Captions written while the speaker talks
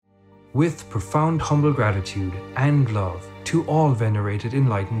With profound humble gratitude and love to all venerated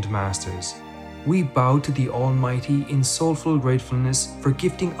enlightened masters, we bow to the Almighty in soulful gratefulness for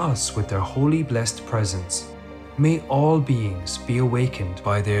gifting us with their holy blessed presence. May all beings be awakened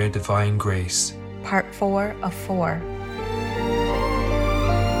by their divine grace. Part 4 of 4.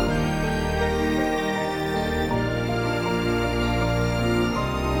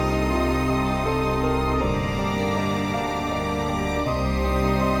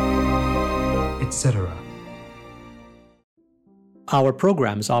 Etc. Our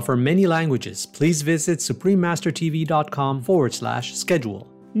programs offer many languages. Please visit suprememastertv.com/schedule.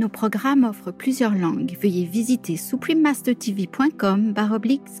 Nos programmes offrent plusieurs langues. Veuillez visiter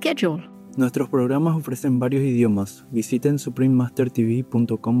suprememastertv.com/schedule. Nuestros programas ofrecen varios idiomas. Visiten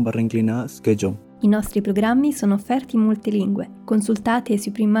suprememastertv.com/schedule. I nostri programmi sono offerti in molte lingue. Consultate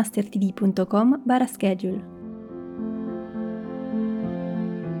suprememastertv.com/schedule.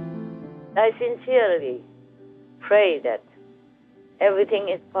 I sincerely pray that everything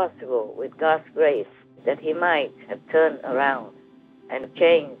is possible with God's grace, that He might have turned around and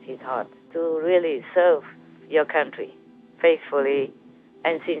changed His heart to really serve your country faithfully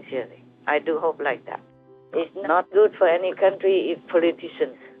and sincerely. I do hope like that. It's not good for any country if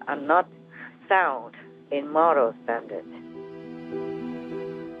politicians are not sound in moral standards.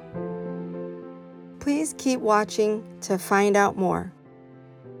 Please keep watching to find out more.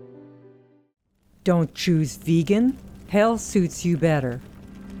 Don't choose vegan. Health suits you better.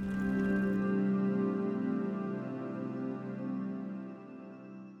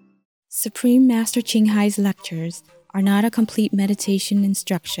 Supreme Master Ching Hai's lectures are not a complete meditation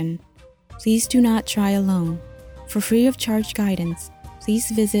instruction. Please do not try alone. For free of charge guidance,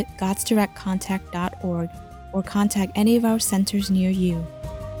 please visit godsdirectcontact.org or contact any of our centers near you.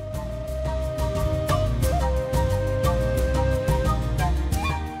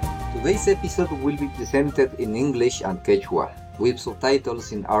 Today's episode will be presented in English and Quechua, with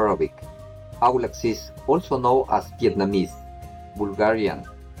subtitles in Arabic. Aulaxis, also known as Vietnamese, Bulgarian,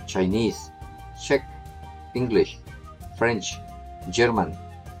 Chinese, Czech, English, French, German,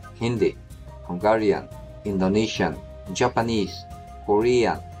 Hindi, Hungarian, Indonesian, Japanese,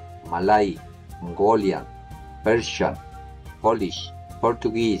 Korean, Malay, Mongolian, Persian, Polish,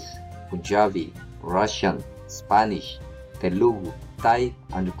 Portuguese, Punjabi, Russian, Spanish, Telugu, Thai,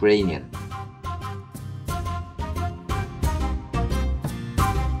 and Ukrainian.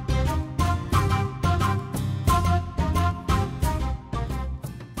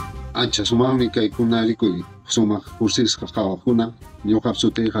 Ancha sumami kay kunalikoy sumak kursis kakawakuna nyokap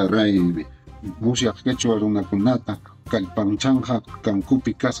suteja ray musyak quechua runa kunata kalpanchanja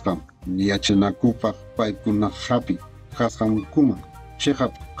kankupi kaskam yachanakupa paykuna hapi kaskan kuma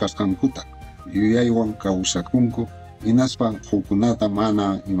chejap kaskan kutak yuyaywan kawsakunku inaspa hukunata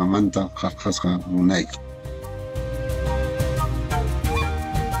mana imamanta kasqa munayki.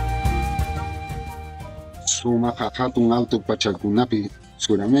 Sumak hatun alto pachakunapi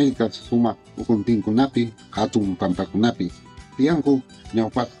Suramérica suma ukuntinkunapi hatun pampakunapi tiyanku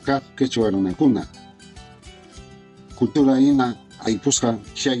ñawpaqqa quechua runakuna cultura ina aypusqa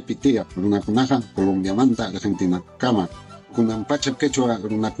chaypi tiyaq runakunaqa Colombiamanta Argentinakama kunanpacha quechua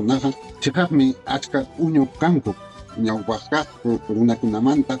runakunaqa chayqaqmi achka uñu kanku ñawpaqqa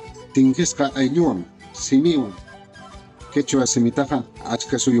runakunamanta tinqisqa aylluwan simiwan quechua simitaqa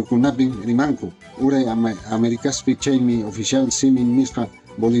achka suyukunapi rimanku uray Amerikaspi chaymi oficial simin nisqa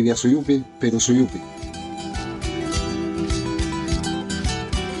Bolivia suyupi, Peru suyupi.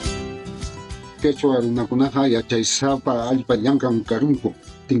 Quechua runakunaqa yachaysapa allpa llankan karunku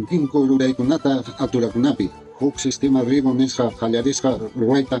tinkinku ruraykunata aturakunapi huk sistema ribo nisqa qallarisqa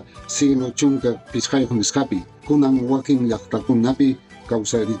ruwayta siglo chunka pisqayuq nisqapi kunan wakin llaqtakunapi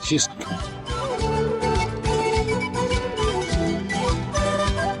kawsarichisqa.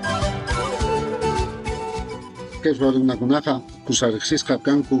 Quechua runakunaqa kusariqsisqa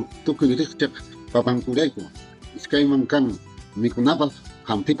kanku tukuy riqchaq papankurayku iskayman kan mikunapaq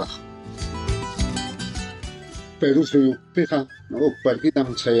hampipaq. Peru suyupiqa huk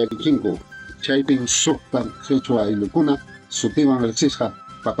parkitam sayarikinku chaypin suqta quechua aylukuna sutiwan riqsisqa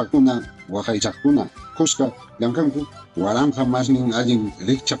papakuna waqaychaqkuna qusqa llankanku waranja masnin allin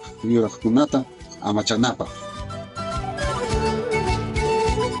riqchaq yuraqkunata amachanapaq.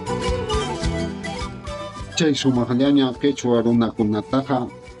 Chay sumaqllaña quechua runakunataqa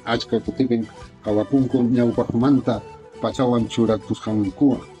achka kutipin qawakunku ñawpaqmanta pachawan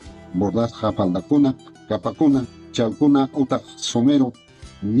churakusqankuwan bordasqa faldakuna, kapakuna, chalkuna utaq somero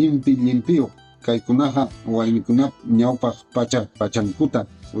limpiyuq kaykunaqa warmikunap ñawpaq pachankuta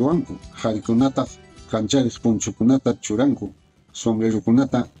ruwanku qharikunataq kanchariq punchukunata churanku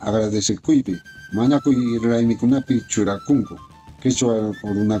sombrerokunata agradecekuypi, manakuy raymikunapi churakunku. Quechua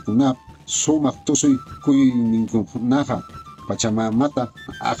runakunap sumaq tusuy kuyninkunaqa Pachamamata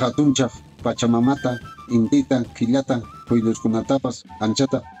ajatunchaq Pachamamata intita killata quyllurkunatapas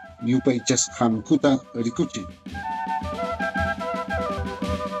anchata yupaychasqankuta rikuchin.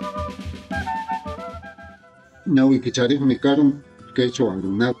 Ñawikicharikmi karun quechua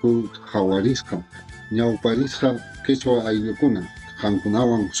runaku hawarisqa ñawparisqa quechua ayllukuna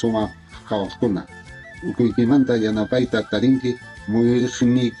qankunawan sumaq qhawaqkuna. Ukuykimanta yanapayta tarinki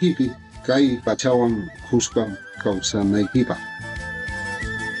muyuriqniykipi kay pachawan husqa kawsanaykipaq.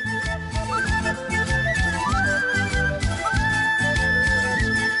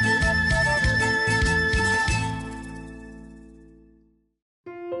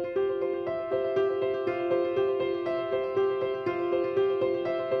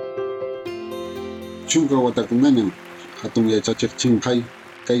 Chunka watakunañan hatun yachachiq chinqay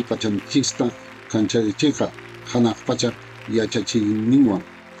kay pachanchista kancharichiqa hanaq pacha yachachiyninwan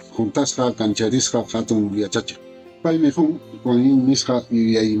juntasqa kancharisqa hatun yachachiq. Paymi huk Juanin nisqa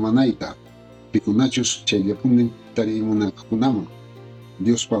yuyaymanayta pikunachus chayllapunin tarimunaqkunaman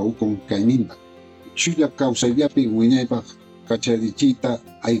Diospa ukun kayninta chulla kawsayllapi wiñaypaq kacharichiyta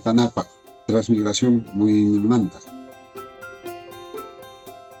ayqanapaq transmigración muyunmanta.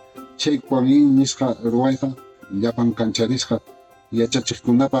 Chay Juanin nisqa ruwayqa llapan kancharisqa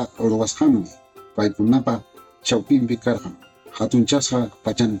yachachiqkunapa ruwasqanmi paykunapa chawpinpi karqan. Hatunchasqa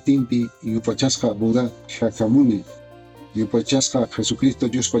pachantinpi yupachasqa Buda Shakyamuni, yupachasqa Jesucristo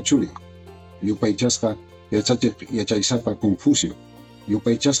Diospa Churi, yupaychasqa yachachiq yachaysapa Confucio,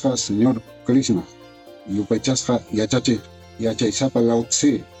 yupaychasqa Señor Krishna, yupaychasqa yachachiq yachaysapa Lao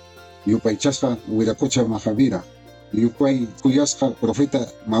Tse, yupaychasqa Wiracocha Mahavira, yupay kuyasqa Profeta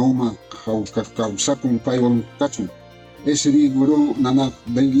Mahoma kawsakun paywan kachun, Sri Guru Nanak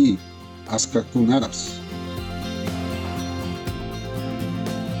Dev askakunaras.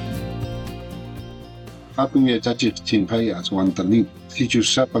 Hatun yachachiq chinqay aswantanin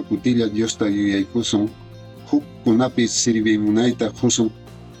sichusapa kutilla Diosta yuyaykusun huk kunapi sirvimunayta husun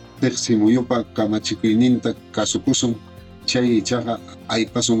tiqsimuyupa kamachikuyninta kasukusun chay ichaqa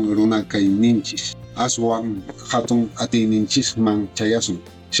aypasun runa kayninchis aswan hatun atiyninchisman chayasun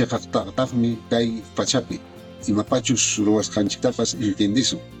chiqaqtaqtaqmi kay pachapi imapachus ruwasqanchiktapas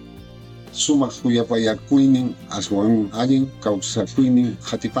intiendisun sumaq kuyapayakuynin aswan allin kawsakuynin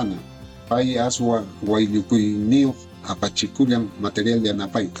hatipana. Pay aswa wayllukuyniuq apachikullan material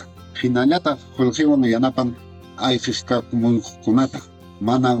yanapayta. Hinallataq qullqiwan yanapan ayqiqkamuyuqkunata,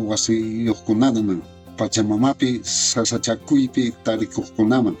 mana wasiyuqkunaman, Pachamamapi sasachakuypi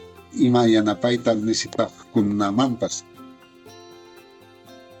tarikuqkunaman, ima yanapayta nisitaqkunamanpas.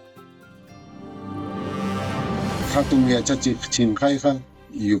 Hatun yachachiq chinqayqa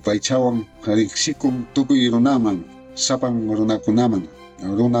yupaychawan riqsikun tukuy runaman, sapan runakunaman,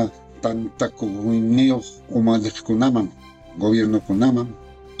 runa tantakuyniyuq umaliqkunaman, gobiernokunaman,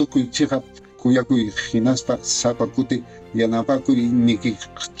 tukuy chiqap kuyakuy hinaspa sapa kuti yanapakuy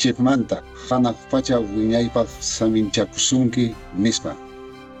nikiqchiqmanta hanaq pacha wiñaypaq saminchakusunki nispa.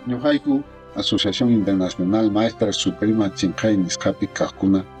 Ñuqayku Asociación Internacional Maestra Suprema Chinqay nisqapi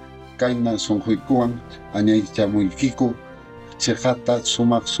kaqkuna kayna sunquykuwan añaychamuykiku chiqata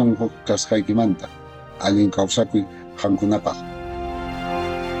sumaq sunqu kasqaykimanta allin kawsakuy qankunapaq.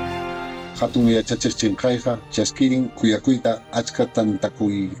 Hatun yachachiq chinqayqa chaskirin kuyakuyta achka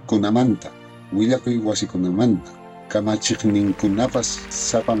tantakuykunamanta, willakuy wasikunamanta, kamachiqninkunapas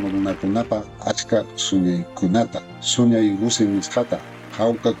sapan runakunapa achka suñaykunata, suñay lusin nisqata,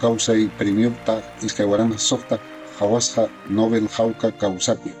 hawka kawsay premiupta iskay warana suqta hawasqa Nobel hawka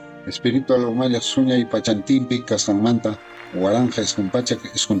kawsakuy. Espiritual umalla suñay pachantinpi kasqanmanta waranja isqunpachak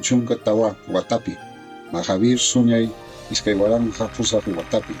isqunchunka tawa watapi, Mahavir suñay iskay waranja pusaq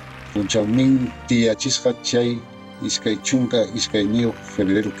watapi. Punchawnin tiyachisqa chay iskay chunka iskay niyuq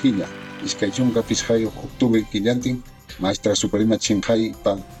febrero killa, iskay chunka pisqayuq octubre killantin Maestra Suprema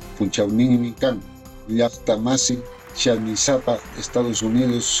Chinqaypa punchawninmi kan, llaqta masi chanisapa Estados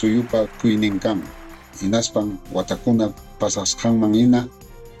Unidos suyupa kuyninkan, hinaspan watakuna pasasqanman hina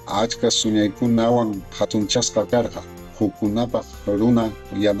achka suñaykunawan hatunchasqa karqa, hukkunapaq runa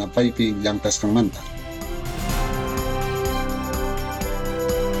yanapaypi llankasqanmanta.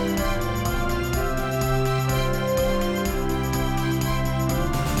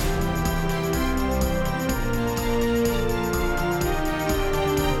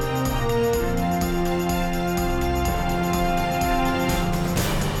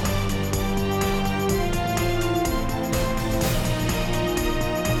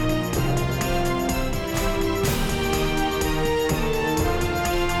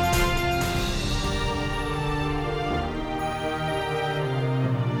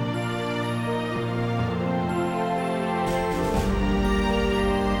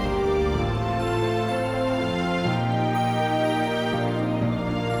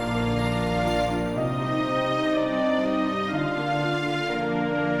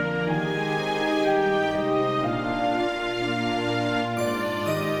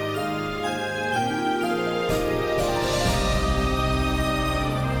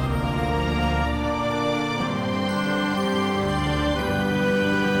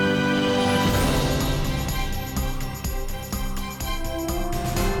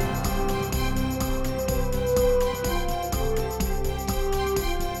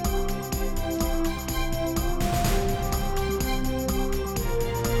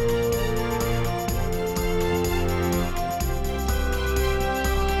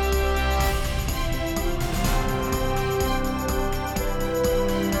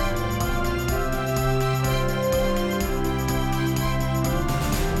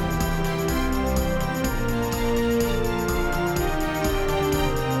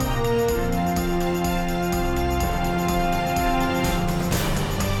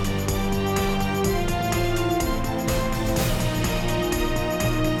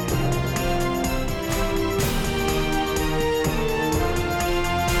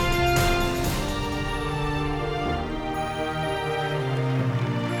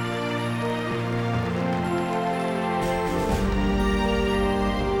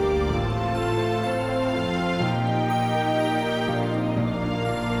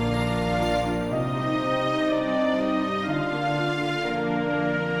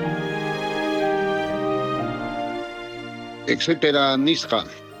 etcétera nisqa.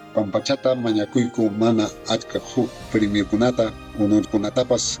 Pampachata mañakuyku mana achka huk premiokunata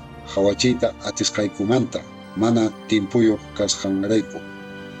honorkunatapas hawachiyta atisqaykumanta mana tiempuyuq kasqanrayku.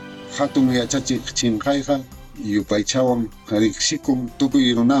 Hatun yachachiq chinqayqa yupaychawan riqsikun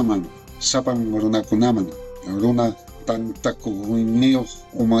tukuy runaman, sapan runakunaman, runa tantakuyniyuq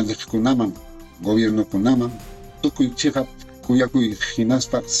umaliqkunaman, gobiernokunaman, tukuy chihap kuyakuy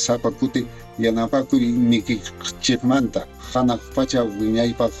hinaspa sapa kuti yanapakuy nikiqchikmanta hanaq pacha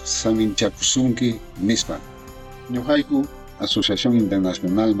wiñaypaq saminchakusunki nispa. Ñuqayku Asociación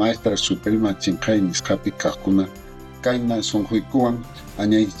Internacional Maestra Suprema Chinqay nisqapi kaqkuna kayna sunquykuwan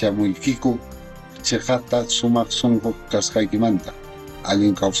añaychamuykiku chihata sumaq sunqu kasqaykimanta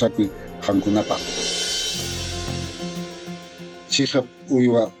allin kawsakuy qankunapaq. Chihap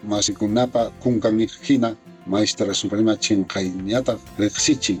uywa masikunapa kunkanmi hina Maestra Suprema Chinqayñataq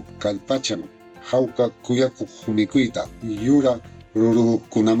riqsichin kallpachan hawka kuyakuq mikuyta yura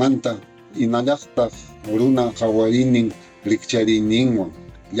rurukunamanta inallaqtaq runa qawarinin rikcharininwan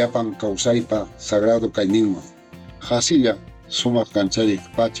llapan kawsaypa sagrado kayninwan. Hasilla sumaq kanchariq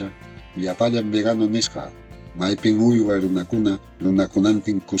pacha llapallan vegano nisqa maypin uywa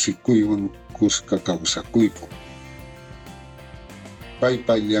runakunantin kusikuywan kuska kawsakuyku.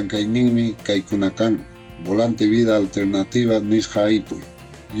 Paypa llankayninmi kaykuna kan Volante Vida Alternativa nisqa aypuy,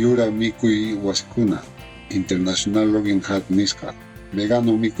 Yura Mikuy Wasikuna, International Login Hat nisqa,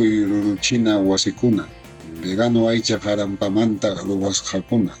 Vegano Mikuy Ruruchina Wasikuna, Vegano Aicha Jarampamanta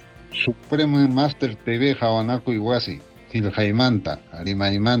Ruwasqakuna, Supremo Master TV Hawanakuy Wasi, Siljaimanta,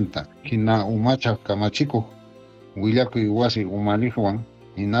 Arimaymanta, Kina Umacha Kamachiku, Willakuy Wasi Umalihwan,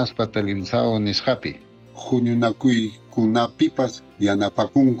 Inaspa Televisao Nisqapi, Juñunakuy Kunapipas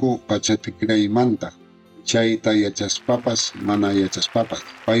Yanapakunku Pachatikraymanta, Chayta yachaspapas mana yachaspapas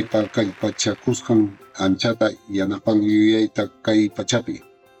paypa kallpachakusqan anchata yanapan yuyayta kay pachapi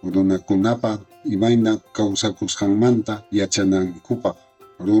runakunapa imayna kawsakusqanmanta yachanankupaq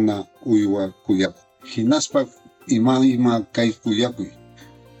runa uywa kuyaku hinaspa ima kay kuyakuy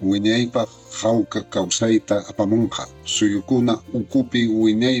wiñaypaq hawka kawsayta apamunqa suyukuna ukupi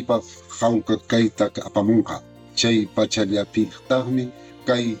wiñaypaq hawka kayta apamunqa chay pachallapiqtaqmi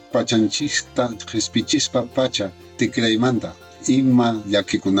kay pachanchista qhispichispa pacha tikraymanta ima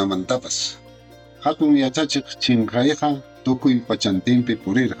llakikunamantapas. Hatun yachachiq chinqayqa tukuy pachantinpi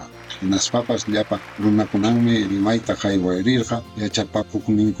purirqa. Hinaspapas llapa runakunanmi rimayta haywayrirqa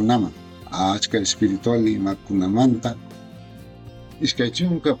yachapakuqninkunaman. Achka espiritual imakunamanta iskay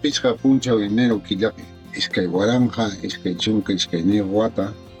chunka pichqa punchaw enero killapi. Iskay waranqa, iskay chunka, iskay enero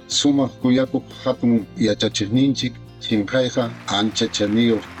wata sumaq kuyakuq hatun yachachiqninchik chinqayqa ancha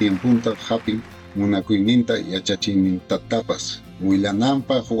chaniyuq tiempunta hapin munakuyninta yachachiynintapas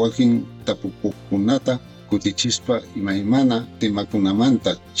willananpaq wakin tapukuqkunata kutichispa imaymana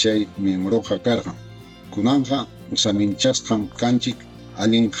temakunamanta chay miembroqa karqan. Kunanqa saminchasqan kanchik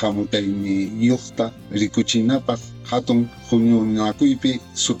allin hamutayniyuqta rikuchinapaq hatun huñunakuypi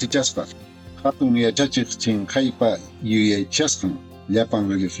sutichasqa. Hatun yachachiq chinqaypa yuyaychasqan llapan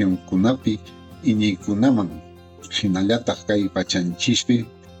religionkunapi iñiykunaman. Hinallataq kay pachanchispi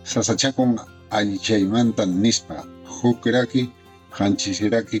sasachakun allichaymanta nispa hukraki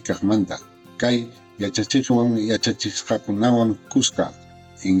hanchisiraki kaqmanta kay yachachiqwan yachachisqakunawan kuska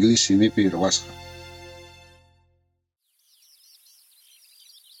inglés simipi ruwasqa.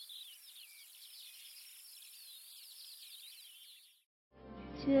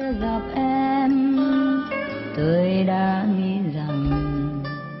 Chưa gặp em tôi đã nghĩ rằng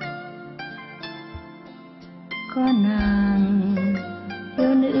có nàng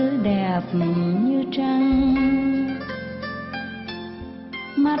thiếu nữ đẹp như trăng,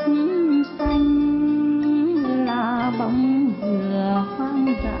 mắt xanh là bóng dừa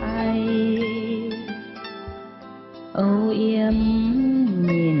hoang dại, âu yếm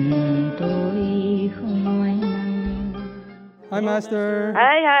nhìn tôi không nói năng. Hi, Master.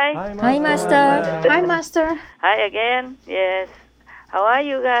 Hi. Hi, Master. Hi, Master. Hi again. Yes. How are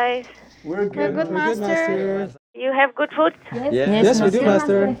you guys? We're good. We're good, Master. You have good food? Yes, we do,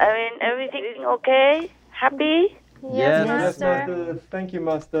 Master. I mean, everything is okay? Happy? Yes, Master. Thank you,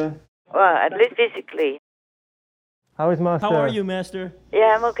 Master. Well, at least physically. How is Master? How are you, Master?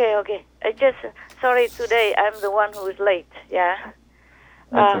 Yeah, I'm okay. I just, sorry, today I'm the one who is late, yeah?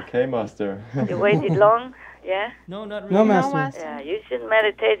 That's okay, Master. You waited long, yeah? No, not really. No, Master. Yeah, you should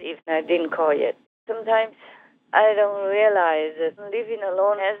meditate if I didn't call yet. Sometimes I don't realize that living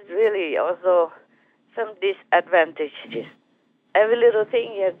alone has really also some disadvantages. Every little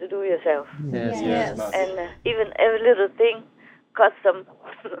thing you have to do yourself. Yes. And even every little thing costs some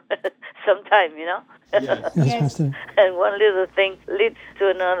sometime, you know. Yes, Master. And one little thing leads to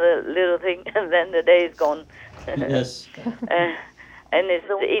another little thing, and then the day is gone. Yes. And it's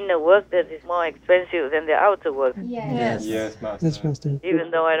the inner work that is more expensive than the outer work. Yes, Master. Yes, Master.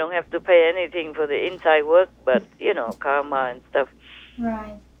 Even though I don't have to pay anything for the inside work, but, you know, karma and stuff.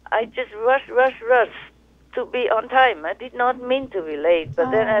 Right. I just rush to be on time. I did not mean to be late, but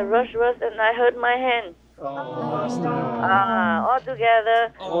then I rushed, and I hurt my hand. Master. All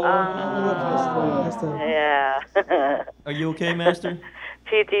together. Master. Yeah. Are you okay, Master?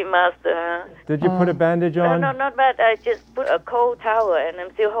 PT Master, huh? Did you put a bandage on? No, not bad. I just put a cold towel, and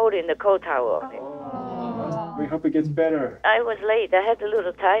I'm still holding the cold towel on it. We hope it gets better. I was late. I had a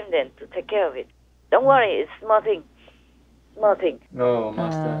little time then to take care of it. Don't worry, it's small thing. Small thing. No,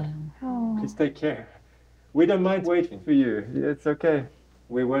 Master. Please take care. We don't mind waiting for you. It's okay.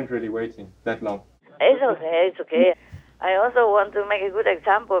 We weren't really waiting that long. It's okay. I also want to make a good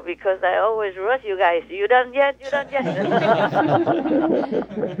example because I always rush you guys. You done yet?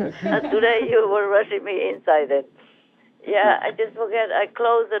 And today you were rushing me inside then. Yeah, I just forget. I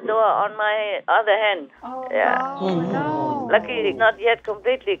closed the door on my other hand. No. Luckily, it's not yet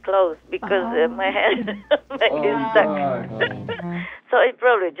completely closed because my hand is stuck. So it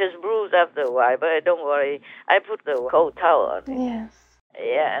probably just bruised after a while, but don't worry. I put the cold towel on it. Yes.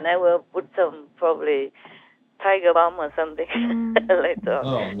 Yeah, and I will put some probably tiger balm or something later on.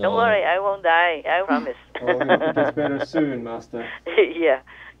 Oh, no. Don't worry, I won't die. I promise. We hope it gets better soon, Master. Yeah.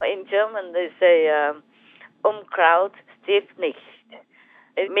 In German, they say, Kraut stirbt nicht.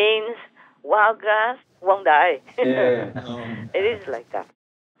 It means wild grass won't die. Yeah. It is like that.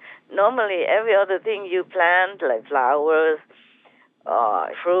 Normally, every other thing you plant, like flowers,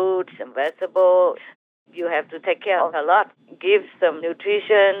 fruits and vegetables, you have to take care of a lot. Give some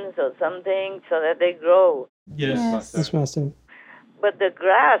nutrition or something so that they grow. Yes, Master. Yes, Master. But the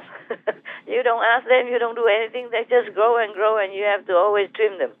grass, you don't ask them, you don't do anything, they just grow, and you have to always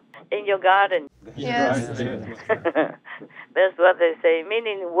trim them in your garden. Yes. That's what they say,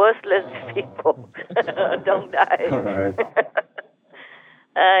 meaning worthless people don't die. All right.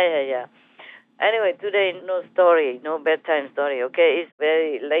 Yeah. Anyway, today no story, no bedtime story, okay? It's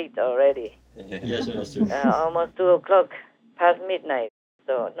very late already. Yes, Master. Almost 2 o'clock, past midnight.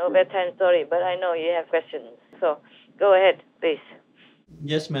 So no bedtime story, but I know you have questions. So go ahead, please.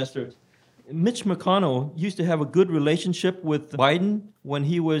 Yes, Master. Mitch McConnell used to have a good relationship with Biden when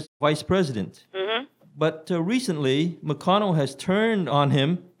he was vice president. Mm-hmm. But recently, McConnell has turned on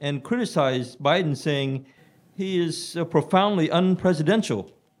him and criticized Biden, saying he is profoundly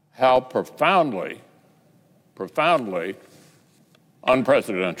unpresidential. How profoundly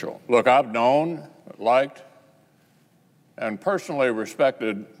unpresidential. Look, I've known, liked, and personally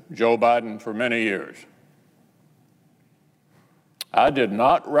respected Joe Biden for many years. I did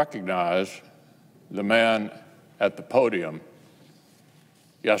not recognize the man at the podium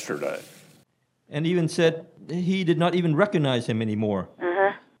yesterday. And even said he did not even recognize him anymore.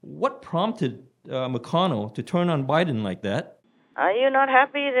 Uh-huh. What prompted McConnell to turn on Biden like that? Are you not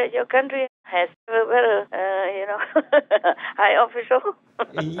happy that your country has a better, high official?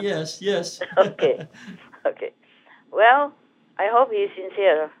 Yes. Okay. Well, I hope he's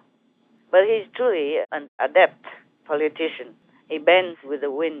sincere, but he's truly an adept politician. He bends with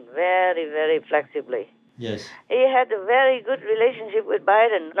the wind very, very flexibly. Yes. He had a very good relationship with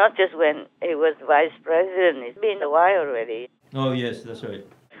Biden, not just when he was vice president. It's been a while already. Oh, yes, that's right.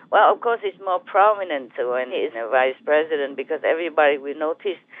 Well, of course, it's more prominent when he's a vice president because everybody will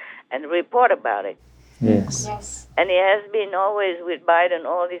notice and report about it. Yes. And he has been always with Biden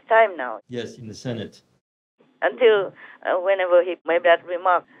all this time now. Yes, in the Senate. Until whenever he made that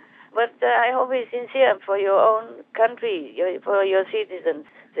remark. But I hope he's sincere for your own country, for your citizens'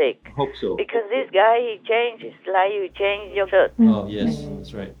 sake. Hope so. Because this guy, he changed. It's like you change your shirt. Oh, yes,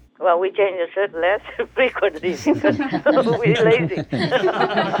 that's right. Well, we change the shirt less frequently because we're lazy.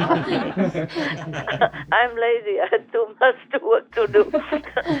 I'm lazy. I have too much work to do.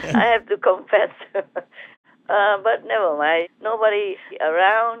 I have to confess. But never mind. Nobody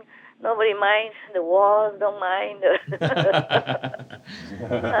around. Nobody minds. The walls don't mind.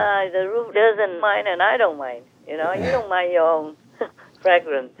 The roof doesn't mind, and I don't mind. You know, you don't mind your own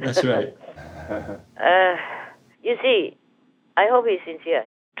fragrance. That's right. You see, I hope he's sincere.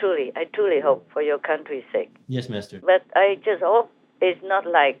 Truly, I truly hope for your country's sake. Yes, Master. But I just hope it's not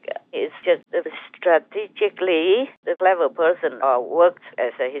like it's just strategically the clever person worked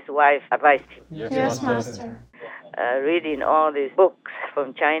as his wife advised him. Yes, Master. Reading all these books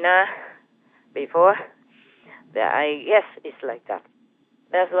from China before, I guess it's like that.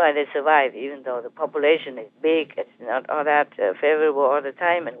 That's why they survive, even though the population is big. It's not all that favorable all the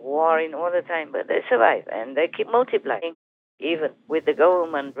time and warring all the time, but they survive and they keep multiplying. Even with the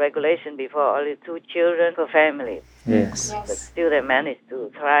government regulation before, only 2 children per family. Yes. But still they manage to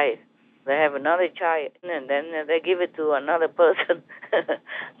thrive. They have another child, and then they give it to another person.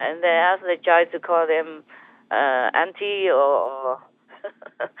 And they ask the child to call them auntie or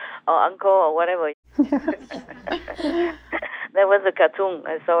or uncle or whatever. There was a cartoon,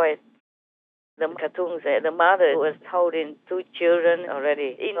 I saw it. The cartoon said the mother was holding 2 children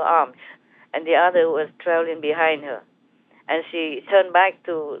already in her arms, and the other was traveling behind her. And she turned back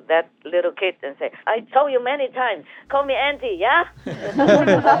to that little kid and said, I told you many times, call me auntie, yeah?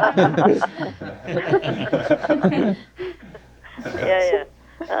 Yeah.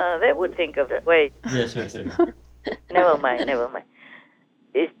 They would think of that way. Yes. Never mind.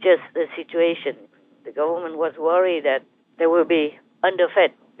 It's just the situation. The government was worried that they will be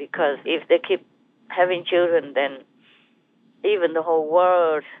underfed, because if they keep having children, then even the whole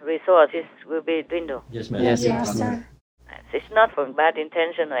world's resources will be dwindled. Yes, ma'am. Yes, sir. It's not from bad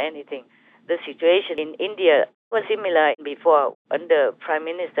intention or anything. The situation in India was similar before under Prime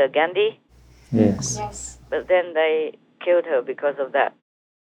Minister Gandhi, Yes. but then they killed her because of that.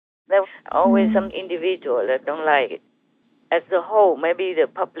 There was always some individual that don't like it. As a whole, maybe the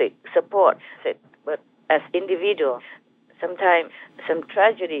public supports it, but as individuals, sometimes some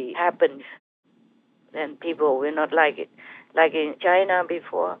tragedy happens, then people will not like it. Like in China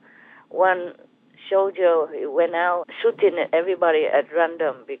before, one soldier went out shooting at everybody at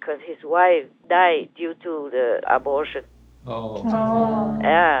random because his wife died due to the abortion. Oh.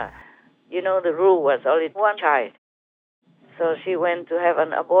 Yeah. You know, the rule was only 1 child. So she went to have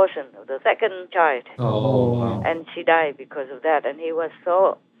an abortion of the 2nd child. Oh, wow. And she died because of that. And he was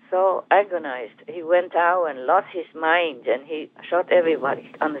so agonized. He went out and lost his mind, and he shot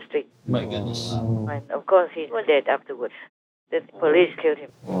everybody on the street. My goodness. And of course, he was dead afterwards. The police killed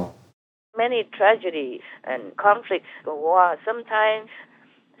him. Wow. Many tragedies and conflicts or war sometimes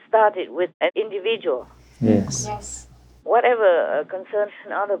started with an individual. Yes. Whatever concerns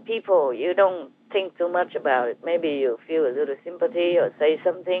other people, you don't think too much about it. Maybe you feel a little sympathy or say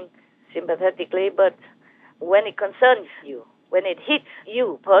something sympathetically, but when it concerns you, when it hits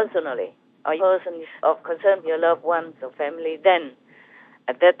you personally, or person of concern, your loved ones or family, then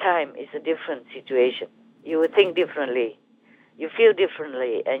at that time it's a different situation. You will think differently, you feel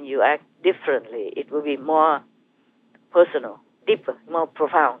differently, and you act differently. It will be more personal, deeper, more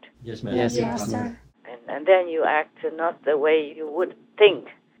profound. Yes, ma'am. Yes, sir. And then you act not the way you would think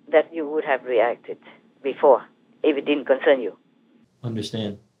that you would have reacted before, if it didn't concern you.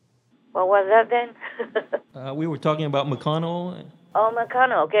 Understand. What was that then? We were talking about McConnell. Oh,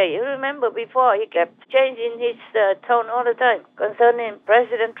 McConnell, okay. You remember before he kept changing his tone all the time concerning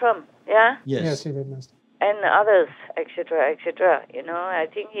President Trump, yeah? Yes. he did, Master. And others, etc., etc. You know, I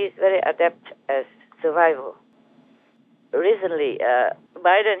think he's very adept as survival. Recently,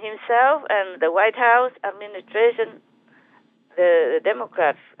 Biden himself and the White House administration, the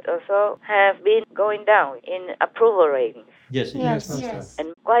Democrats also have been going down in approval ratings. Yes.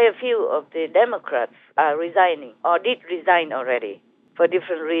 And quite a few of the Democrats are resigning or did resign already for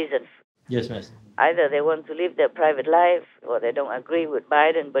different reasons. Yes, Master. Either they want to live their private life or they don't agree with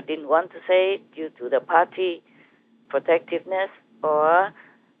Biden but didn't want to say it due to the party protectiveness, or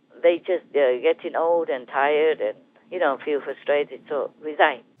they just getting old and tired and feel frustrated, so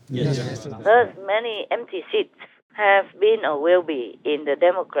resign. Yes. Thus, many empty seats have been or will be in the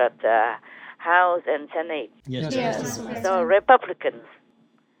Democrat House and Senate. Yes. So Republicans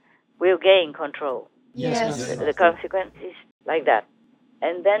will gain control. Yes. The consequence is like that.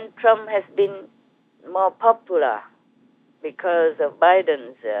 And then Trump has been more popular because of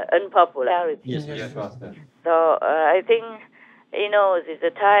Biden's unpopularity. Yes. So I think he knows it's a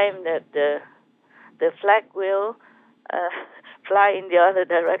time that the flag will fly in the other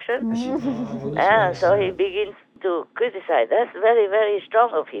direction. So he begins to criticize. That's very, very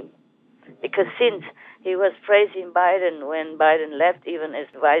strong of him. Because since he was praising Biden when Biden left, even as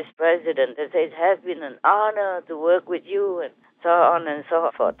vice president, he said it has been an honor to work with you, and so on and so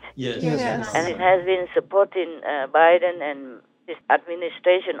forth. Yes. And it has been supporting Biden and his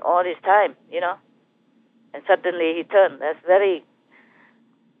administration all this time, And suddenly he turned. That's very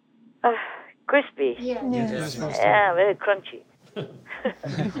crispy. Yeah, very crunchy.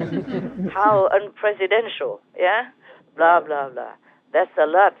 How unpresidential, yeah? Blah, blah, blah. That's a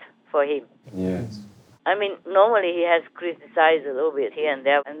lot for him. Yes. I mean, normally he has criticized a little bit here and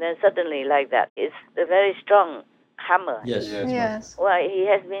there, and then suddenly like that. It's a very strong hammer. Yes. Well, he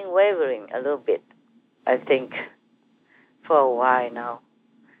has been wavering a little bit, I think, for a while now.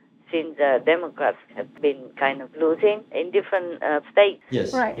 since Democrats have been kind of losing in different states.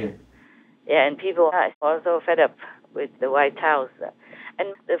 Yes. Right. Yeah, and people are also fed up with the White House.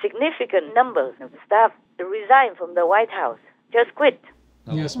 And the significant numbers of staff resigned from the White House, just quit.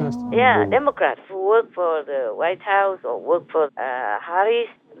 Yes, Master. Yeah, Democrats who work for the White House or work for Harris,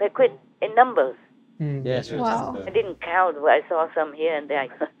 they quit in numbers. Yes. Wow. I didn't count, but I saw some here and there,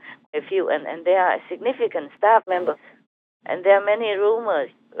 a few, and they are significant staff members. And there are many rumors,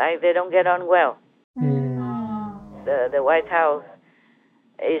 like they don't get on well. The White House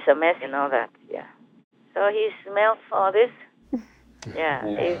is a mess and all that, yeah. So he smells all this. Yeah,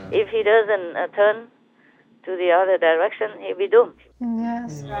 if he doesn't turn to the other direction, he'll be doomed.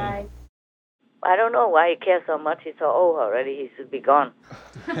 Yes, right. I don't know why he cares so much. He's so old already. He should be gone.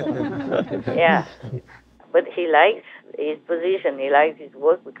 Yeah. But he likes his position. He likes his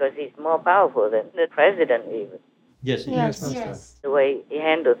work because he's more powerful than the president even. Yes. Yes. The way he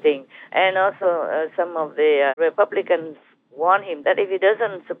handles things. And also some of the Republicans warn him that if he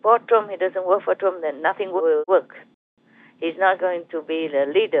doesn't support Trump, he doesn't work for Trump, then nothing will work. He's not going to be the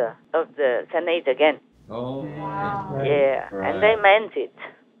leader of the Senate again. Oh. Wow. Yeah. And they meant it.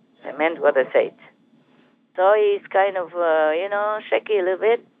 They meant what they said. So he's kind of, shaky a little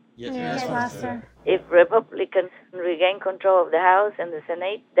bit. Yes, Master. If Republicans regain control of the House and the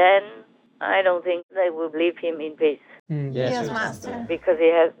Senate, then I don't think they will leave him in peace. Yes, Master. Because he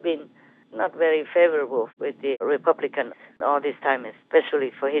has been not very favorable with the Republicans all this time,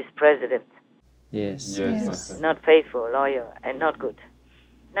 especially for his president. Yes. Not faithful, loyal, and not good.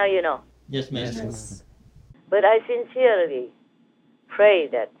 Now you know. Yes, Master. Yes. But I sincerely pray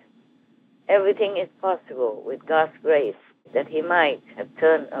that everything is possible with God's grace, that he might have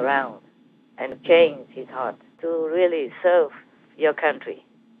turned around and changed his heart to really serve your country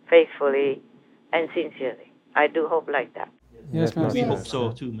faithfully and sincerely. I do hope like that. Yes, Master. We hope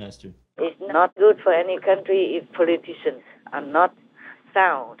so too, Master. It's not good for any country if politicians are not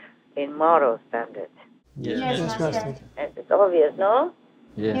sound in moral standards. Yes, Master. And it's obvious, no?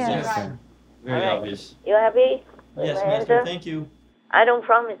 Yes. Right. Very All right. obvious. You happy? with Yes, my Master. answer? Thank you. I don't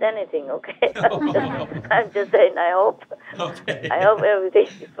promise anything, okay? I'm just saying I hope. Okay. I hope everything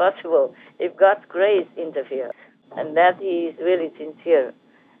is possible if God's grace interferes and that he is really sincere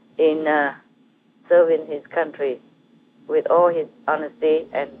in serving his country with all his honesty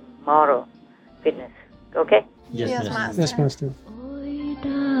and moral fitness. Okay? Yes, Yes, Master. Master. Yes, Master. Ôi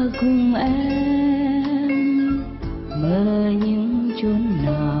ta cùng em mơ những chốn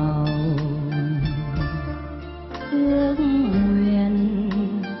nào ước nguyện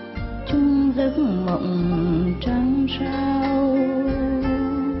chung giấc mộng trăng sao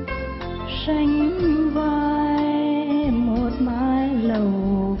sánh vai một mái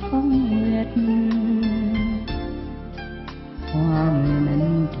lầu phong nguyệt hoa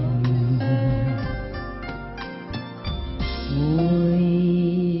nắng tình ôi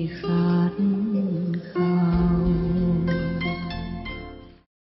khát khao.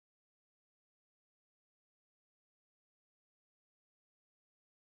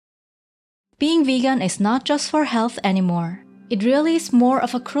 Being vegan is not just for health anymore. It really is more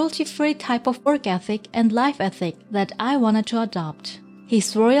of a cruelty-free type of work ethic and life ethic that I wanted to adopt.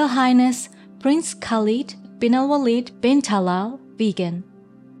 His Royal Highness Prince Khalid bin Al-Walid bin Talal, vegan.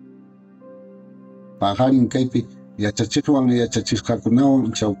 Paharin kaipi, yachachichuan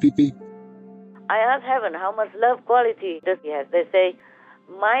yachachikakunao chaupipi. I asked heaven how much love quality does he have. They say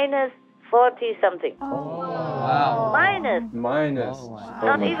minus 40 something. Wow. Minus. Oh,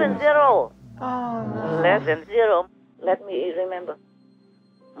 Not my even goodness. zero. Oh, Less than zero. Let me remember.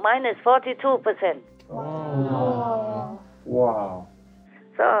 Minus 42%. Oh. Wow.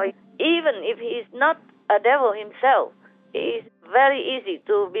 So even if he's not a devil himself, he's very easy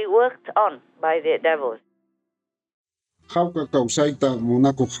to be worked on by the devils. Hauka kausaita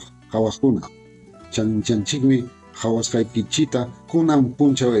monaco hawakuna. Chanchanchigmi hawaskay pichita kunan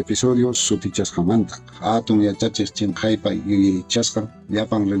puncho episodios sutichas jamanta. Atun yachaches chinjaipa y chaskan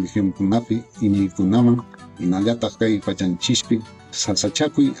yapan religión kunapi ini kunaman inallatak kay pachanchispi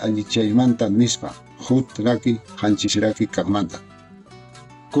salsachakui allichaymanta nispa hut raki hanchisiraki karmanta.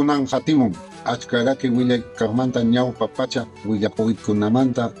 Kunan hatimun achkaraki willay karmanta ñawpa pacha willapuit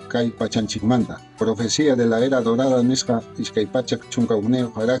kunamanta kay pachanchikmanta. Profecía de la era dorada nisqa iskay pachak chunka uneo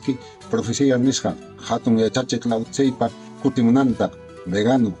haraki profecía nisqa hatun yachachik lautseipa kutimunanta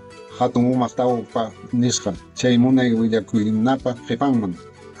vegano hatun umaktawpa nisqa chay munay willakuynapa qhipanman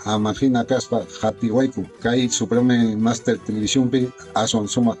amajina kaspa hatiwayku kay Supreme Master Televisionpi aswan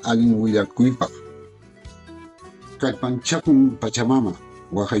sumaq allin willakuypaq kallpanchakun Pachamama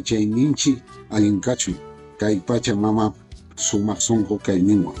waqaychayninchi allinkachuy kay Pachamama sumaq sunqu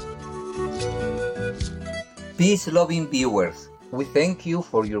kayninwan. Peace-loving viewers, we thank you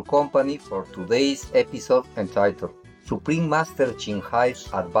for your company for today's episode entitled Supreme Master Ching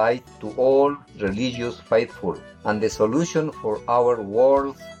Hai's Advice to All Religious Faithful and the Solution for Our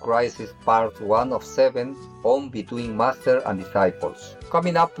World Crisis Part 1 of 7 on Between Master and Disciples.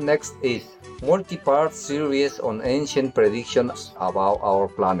 Coming up next is multi-part series on ancient predictions about our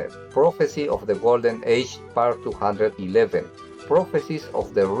planet. Prophecy of the Golden Age Part 211. Prophecies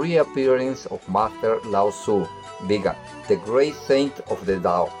of the reappearance of Master Lao Tzu, vegan, the great saint of the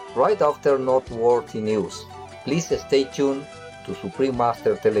Tao. Right after noteworthy news. Please stay tuned to Supreme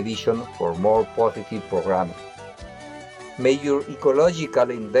Master Television for more positive programming. May your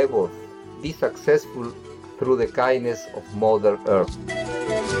ecological endeavors be successful through the kindness of Mother Earth.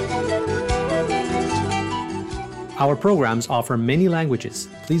 Our programs offer many languages.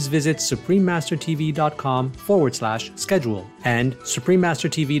 Please visit suprememastertv.com/schedule and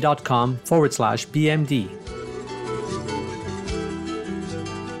suprememastertv.com/BMD.